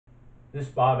This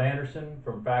is Bob Anderson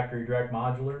from Factory Direct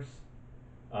Modulars.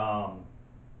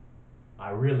 I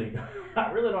really,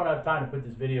 I really don't have time to put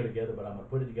this video together, but I'm going to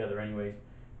put it together anyways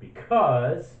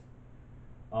because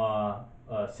a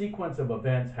sequence of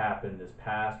events happened this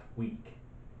past week,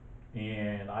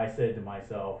 and I said to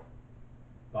myself,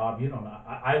 Bob, you don't know.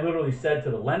 I literally said to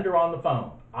the lender on the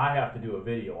phone, I have to do a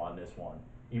video on this one,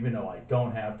 even though I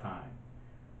don't have time.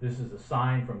 This is a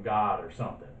sign from God or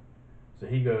something. So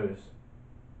he goes,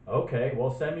 okay,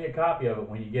 well, send me a copy of it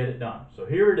when you get it done. So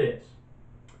here it is.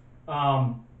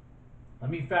 Let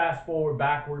me fast forward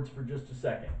backwards for just a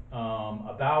second.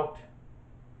 About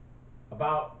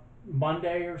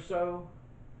Monday or so,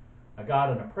 I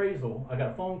got an appraisal. I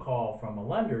got a phone call from a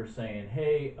lender saying,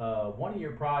 hey, one of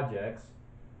your projects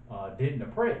didn't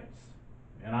appraise.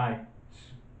 And I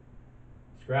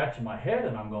scratching my head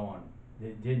and I'm going,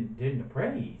 it didn't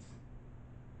appraise?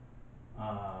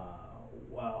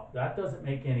 Well, that doesn't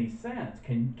make any sense.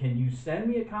 Can you send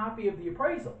me a copy of the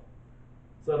appraisal?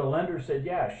 So the lender said,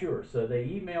 yeah, sure. So they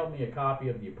emailed me a copy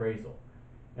of the appraisal.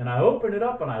 And I open it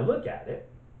up and I look at it.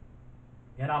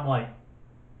 And I'm like,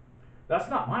 that's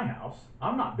not my house.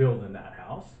 I'm not building that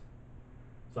house.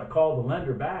 So I called the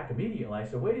lender back immediately. I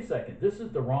said, wait a second, this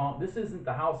isn't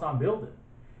the house I'm building.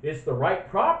 It's the right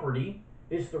property,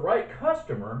 it's the right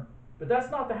customer, but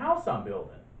that's not the house I'm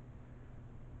building.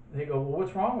 They go, well,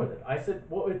 what's wrong with it? I said,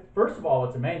 well, first of all,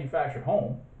 it's a manufactured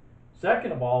home.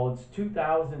 Second of all, it's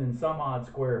 2,000 and some odd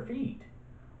square feet.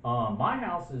 My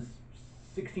house is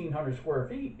 1,600 square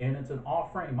feet, and it's an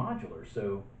off-frame modular.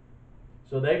 So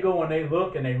they go and they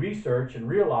look and they research and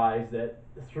realize that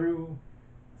through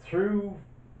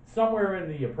somewhere in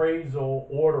the appraisal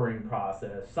ordering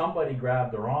process, somebody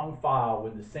grabbed the wrong file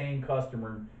with the same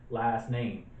customer last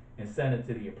name and sent it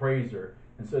to the appraiser.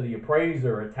 And so the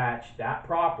appraiser attached that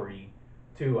property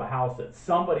to a house that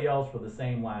somebody else with the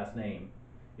same last name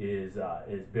is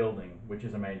building, which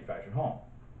is a manufactured home.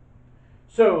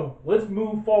 So let's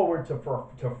move forward to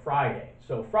Friday.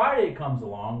 So Friday comes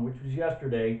along, which was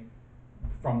yesterday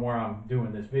from where I'm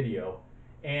doing this video,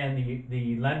 and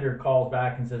the lender calls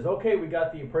back and says, okay, we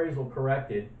got the appraisal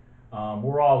corrected.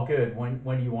 We're all good.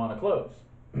 When do you want to close?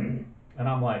 And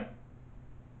I'm like,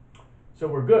 so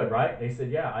we're good, right? They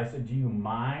said, yeah. I said, do you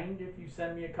mind if you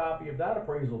send me a copy of that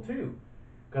appraisal too?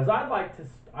 Because I'd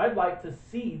like to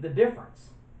see the difference.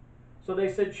 So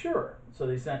they said, sure. So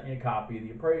they sent me a copy of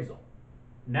the appraisal.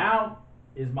 Now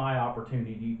is my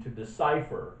opportunity to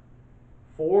decipher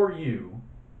for you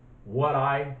what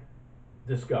I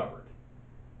discovered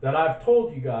that I've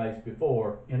told you guys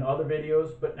before in other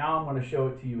videos, but now I'm going to show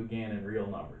it to you again in real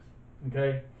numbers.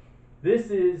 Okay,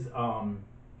 this is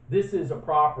a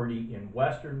property in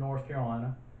western North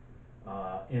Carolina,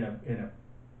 in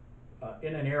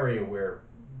an area where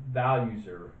values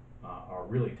are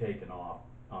really taking off.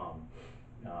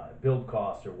 Build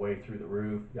costs are way through the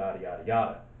roof, yada yada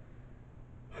yada.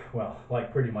 Well,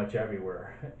 like pretty much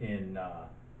everywhere in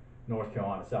North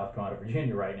Carolina, South Carolina,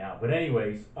 Virginia right now. But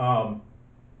anyways,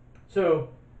 so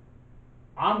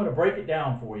I'm going to break it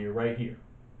down for you right here.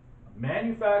 A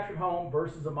manufactured home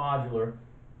versus a modular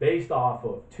based off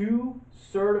of two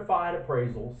certified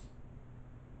appraisals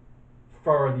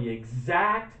for the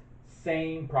exact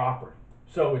same property.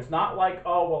 So it's not like,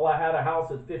 oh, well, I had a house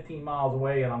that's 15 miles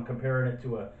away and I'm comparing it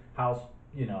to a house,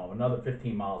 another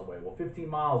 15 miles away. Well, 15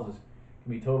 miles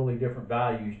can be totally different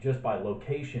values just by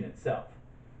location itself.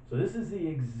 So this is the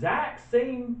exact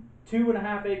same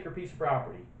 2.5 acre piece of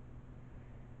property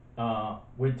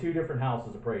with two different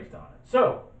houses appraised on it.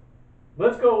 So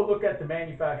let's go look at the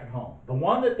manufactured home. The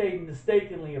one that they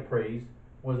mistakenly appraised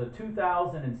was a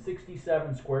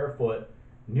 2,067 square foot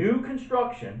new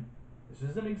construction. This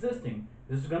isn't existing.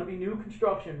 This is going to be new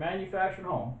construction manufactured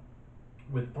home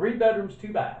with 3 bedrooms,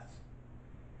 2 baths.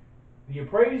 The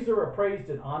appraiser appraised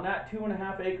it on that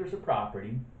 2.5 acres of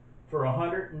property for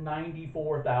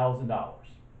 $194,000.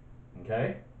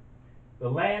 Okay? The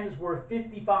land is worth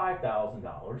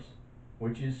 $55,000,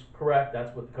 which is correct.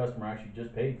 That's what the customer actually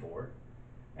just paid for it.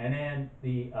 And then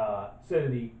the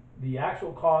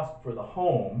actual cost for the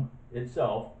home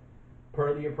itself,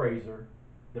 per the appraiser,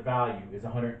 the value is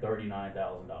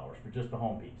 $139,000 for just the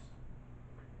home piece.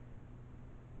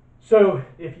 So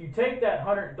if you take that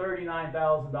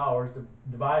 $139,000,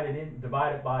 divide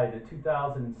it by the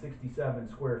 2,067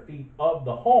 square feet of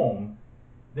the home,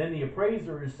 then the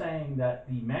appraiser is saying that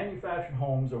the manufactured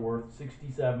homes are worth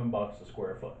 $67 a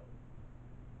square foot.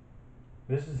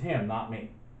 This is him, not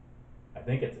me. I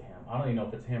think it's a him. I don't even know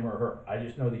if it's him or her. I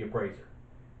just know the appraiser.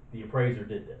 The appraiser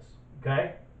did this.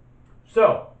 Okay?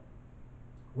 So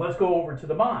let's go over to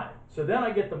the mod. So then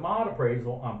I get the mod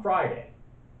appraisal on Friday.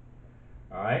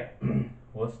 All right?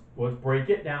 let's break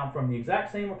it down from the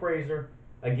exact same appraiser.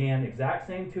 Again, exact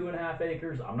same 2.5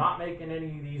 acres. I'm not making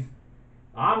any of these.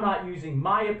 I'm not using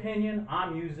my opinion.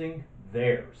 I'm using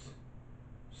theirs.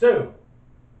 So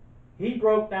he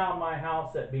broke down my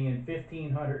house at being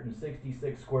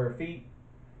 1,566 square feet.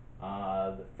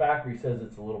 The factory says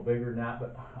it's a little bigger than that,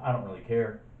 but I don't really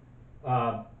care.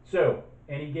 And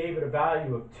he gave it a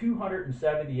value of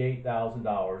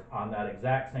 $278,000 on that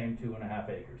exact same 2.5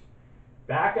 acres.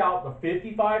 Back out the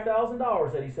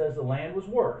 $55,000 that he says the land was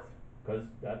worth, because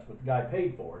that's what the guy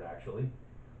paid for it actually.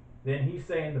 Then he's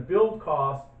saying the build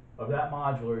cost of that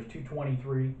modular is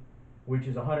 $223, which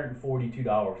is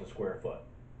 $142 a square foot.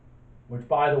 Which,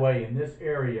 by the way, in this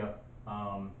area,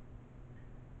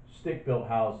 stick-built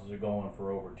houses are going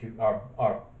for over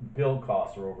our build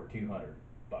costs are over $200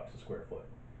 a square foot.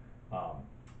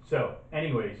 So,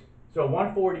 anyways, so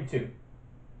 142,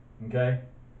 okay?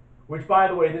 Which, by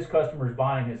the way, this customer is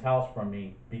buying his house from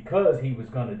me because he was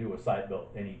going to do a site built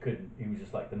and he couldn't. He was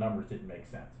just like, the numbers didn't make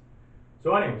sense.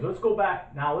 So, anyways, let's go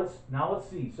back now. Let's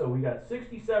see. So we got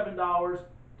 $67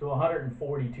 to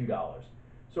 $142.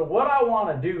 So what I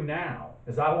want to do now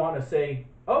is I want to say,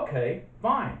 okay,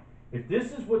 fine. If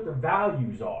this is what the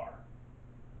values are,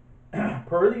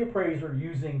 per the appraiser,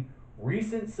 using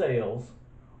recent sales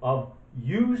of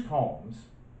used homes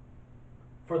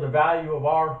for the value of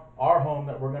our home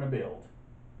that we're going to build,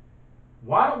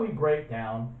 why don't we break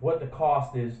down what the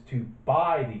cost is to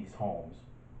buy these homes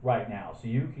right now, so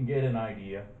you can get an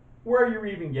idea where you're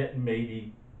even getting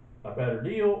maybe a better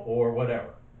deal or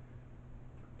whatever.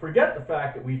 Forget the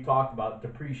fact that we've talked about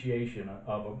depreciation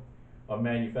of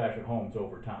manufactured homes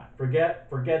over time.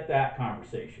 Forget that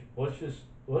conversation. Let's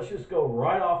just go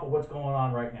right off of what's going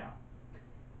on right now.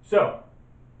 So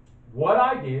what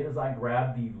I did is I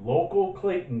grabbed the local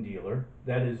Clayton dealer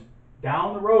that is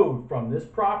down the road from this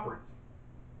property,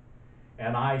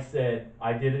 and I said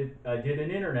I did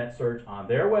an internet search on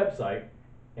their website,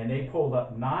 and they pulled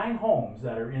up 9 homes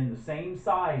that are in the same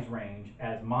size range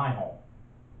as my home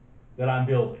that I'm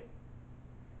building.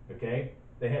 Okay,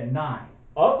 they had 9.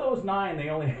 Of those 9, they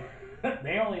only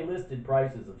they only listed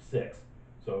prices of 6.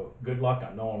 So good luck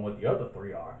on knowing what the other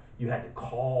 3 are. You had to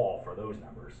call for those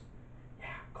numbers. Yeah,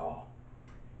 call.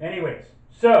 Anyways,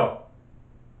 so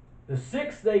the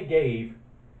 6 they gave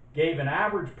an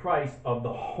average price of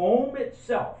the home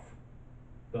itself.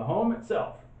 The home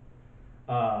itself.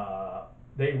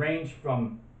 They range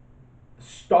from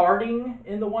starting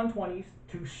in the 120s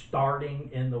to starting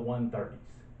in the 130s.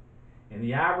 And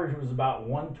the average was about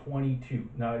 122.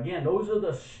 Now again, those are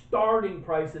the starting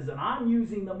prices, and I'm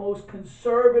using the most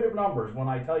conservative numbers when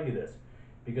I tell you this,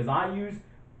 because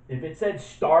if it said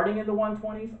starting in the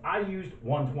 120s, I used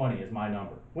 120 as my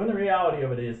number. When the reality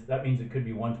of it is, that means it could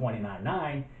be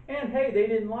 129.9, and hey, they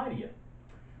didn't lie to you.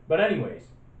 But anyways,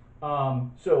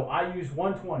 so I used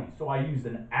 120. So I used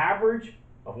an average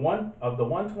of the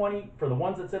 120. For the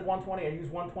ones that said 120, I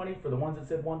used 120. For the ones that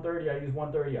said 130, I used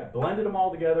 130. I blended them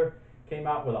all together, came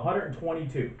out with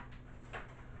 122.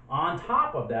 On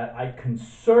top of that, I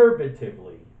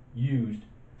conservatively used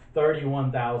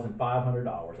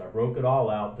 $31,500. I broke it all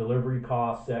out: delivery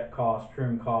costs, set costs,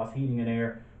 trim costs, heating and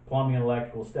air, plumbing and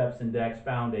electrical, steps and decks,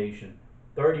 foundation,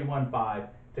 $31,500,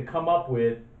 to come up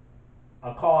with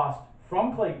a cost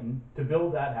from Clayton to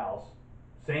build that house,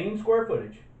 same square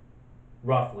footage,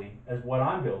 roughly, as what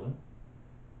I'm building,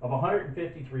 of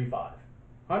 $153,500.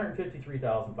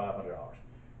 $153,500.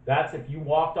 That's if you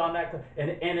walked on that,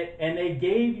 and they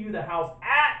gave you the house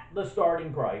at the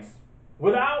starting price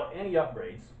without any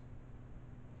upgrades.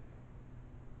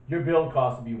 Your build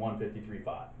cost would be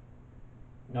 $153,500.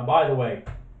 Now, by the way,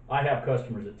 I have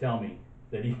customers that tell me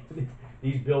that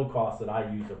these build costs that I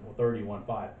use of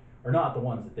 $31,500 are not the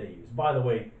ones that they use. By the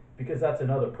way, because that's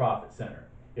another profit center.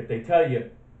 If they tell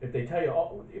you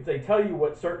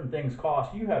what certain things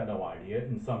cost, you have no idea.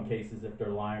 In some cases, if they're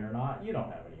lying or not, you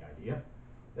don't have any idea.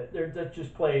 They're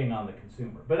just playing on the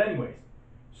consumer. But anyways,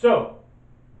 so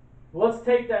let's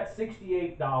take that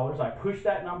 $68. I push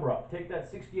that number up. Take that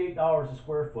 $68 a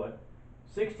square foot,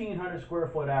 1,600 square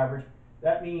foot average.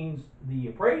 That means the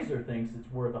appraiser thinks it's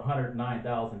worth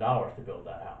 $109,000 to build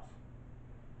that house,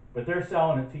 but they're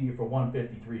selling it to you for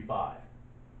 $153,500,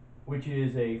 which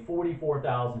is a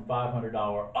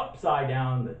 $44,500 upside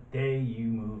down the day you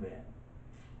move in.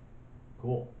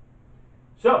 Cool.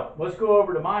 So let's go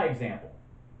over to my example.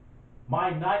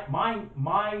 Not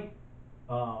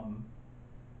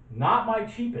my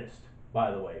cheapest, by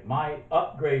the way. My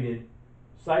upgraded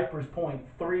Cypress Point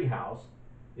 3 house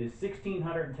is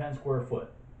 1,610 square foot.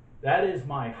 That is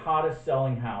my hottest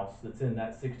selling house that's in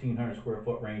that 1,600 square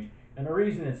foot range. And the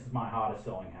reason it's my hottest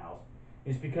selling house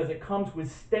is because it comes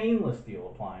with stainless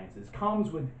steel appliances,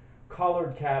 comes with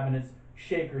colored cabinets,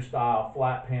 shaker style,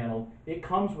 flat paneled. It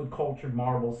comes with cultured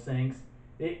marble sinks.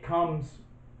 It comes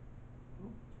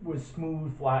with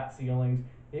smooth flat ceilings.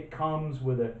 It comes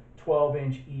with a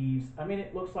 12-inch eaves. I mean,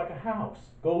 it looks like a house.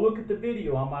 Go look at the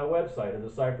video on my website of the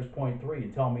Cypress Point 3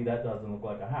 and tell me that doesn't look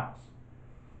like a house.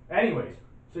 Anyways,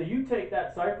 so you take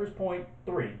that Cypress Point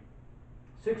 3,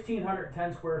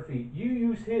 1,610 square feet, you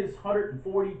use his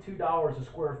 $142 a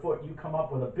square foot, you come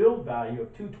up with a build value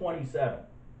of $227.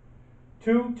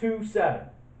 227.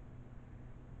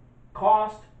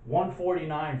 Cost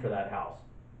 $149 for that house,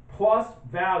 plus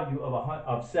value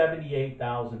of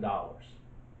 $78,000.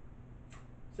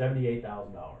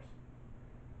 $78,000.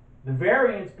 The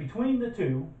variance between the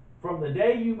two, from the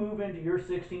day you move into your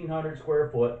 1,600 square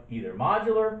foot, either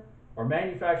modular or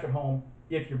manufactured home,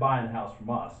 if you're buying the house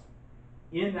from us,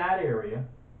 in that area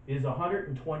is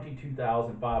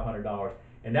 $122,500.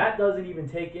 And that doesn't even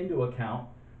take into account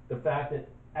the fact that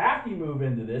after you move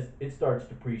into this, it starts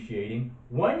depreciating.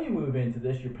 When you move into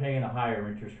this, you're paying a higher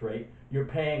interest rate. You're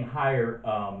paying higher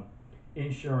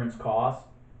insurance costs.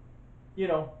 You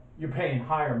know, you're paying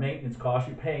higher maintenance costs.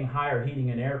 You're paying higher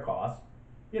heating and air costs.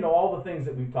 You know, all the things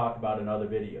that we've talked about in other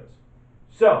videos.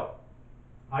 So,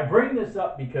 I bring this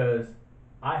up because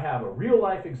I have a real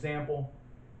life example,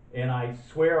 and I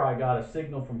swear I got a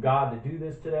signal from God to do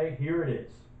this today. Here it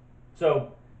is.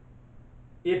 So,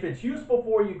 if it's useful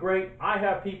for you, great. I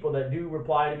have people that do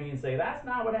reply to me and say, that's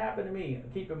not what happened to me.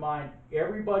 Keep in mind,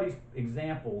 everybody's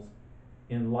examples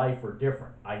in life are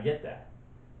different. I get that.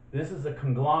 This is a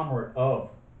conglomerate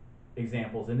of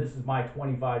examples, and this is my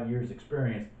 25 years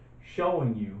experience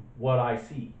showing you what I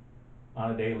see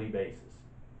on a daily basis.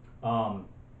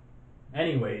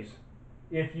 Anyways,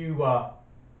 if you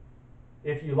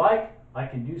like, I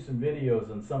can do some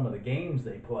videos on some of the games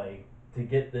they play to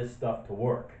get this stuff to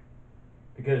work.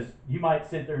 Because you might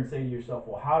sit there and say to yourself,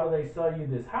 well, how do they sell you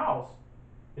this house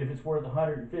if it's worth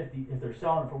 150, if they're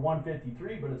selling it for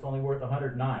 153, but it's only worth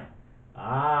 109?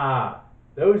 Ah,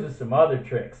 those are some other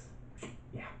tricks.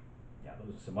 Yeah,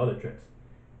 those are some other tricks.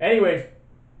 Anyways,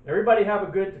 everybody have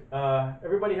a good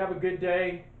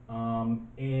day,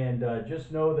 and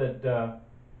just know that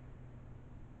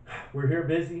we're here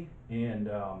busy, and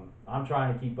I'm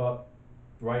trying to keep up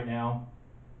right now.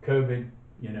 COVID,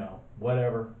 you know,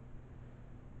 whatever.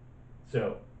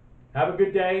 So, have a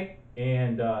good day,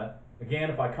 and again,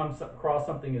 if I come across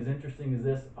something as interesting as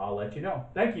this, I'll let you know.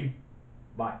 Thank you.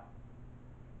 Bye.